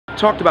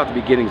talked about the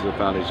beginnings of the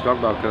foundation, talked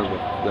about kind of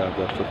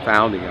the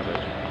founding of it.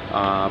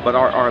 But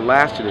our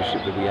last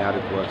initiative that we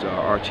added was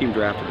our team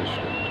draft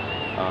initiative.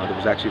 That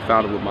was actually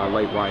founded with my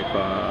late wife,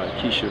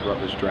 Lakeasha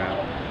Rutledge Draft,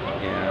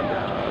 and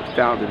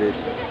founded it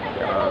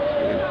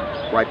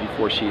right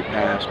before she had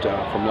passed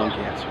from lung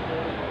cancer.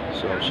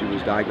 So she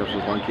was diagnosed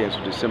with lung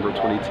cancer December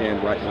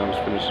 2010, right when I was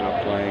finishing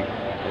up playing,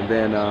 and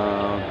then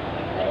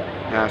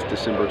passed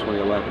December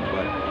 2011.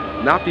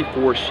 But not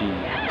before she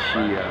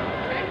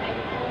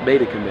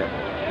made a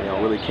commitment. You know,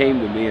 really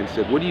came to me and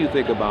said, "What do you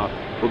think about?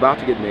 We're about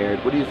to get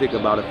married. What do you think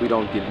about if we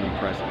don't get any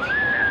presents?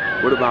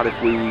 What about if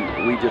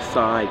we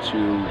decide to,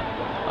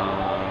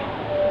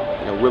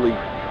 you know, really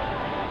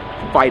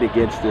fight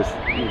against this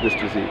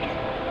disease?"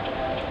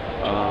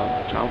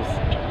 I was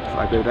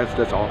like, "Baby,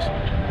 that's awesome.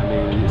 I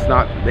mean, it's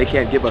not, they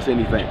can't give us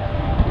anything.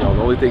 You know,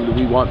 the only thing that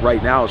we want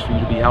right now is for you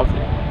to be healthy.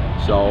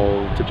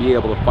 So to be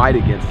able to fight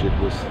against it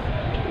was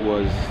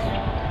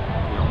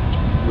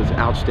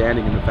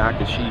outstanding, and the fact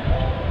that she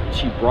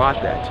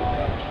brought that to me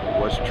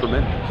was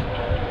tremendous.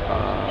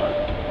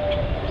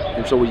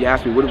 And so when you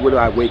ask me, what do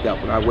I wake up?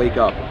 When I wake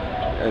up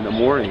in the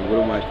morning, what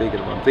am I thinking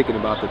about? I'm thinking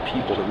about the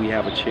people that we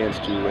have a chance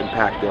to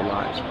impact their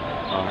lives.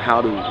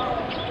 How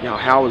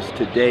is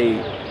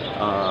today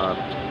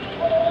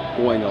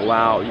going to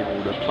allow,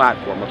 the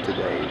platform of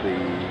today,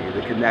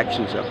 the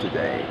connections of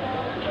today,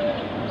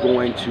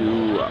 going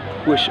to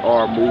push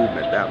our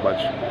movement that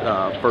much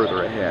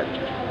further ahead.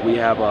 We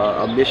have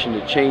a mission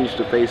to change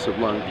the face of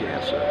lung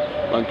cancer.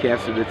 Lung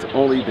cancer that's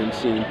only been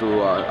seen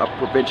through a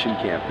prevention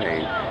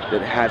campaign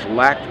that has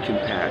lacked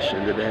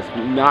compassion, that has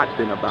not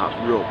been about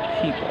real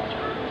people.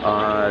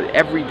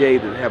 Every day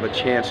that have a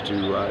chance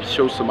to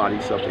show somebody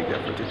something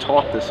different, to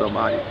talk to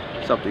somebody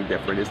something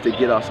different, is to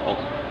get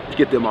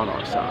them on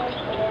our side.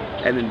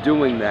 And in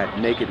doing that,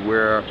 make it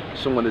where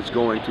someone that's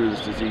going through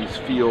this disease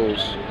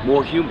feels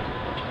more human.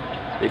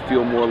 They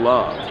feel more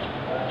loved.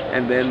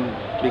 And then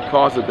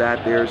because of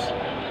that,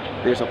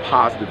 there's a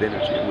positive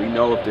energy. And we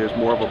know if there's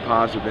more of a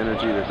positive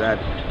energy, that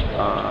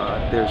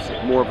there's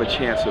more of a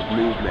chance of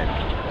movement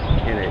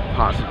in a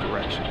positive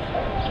direction.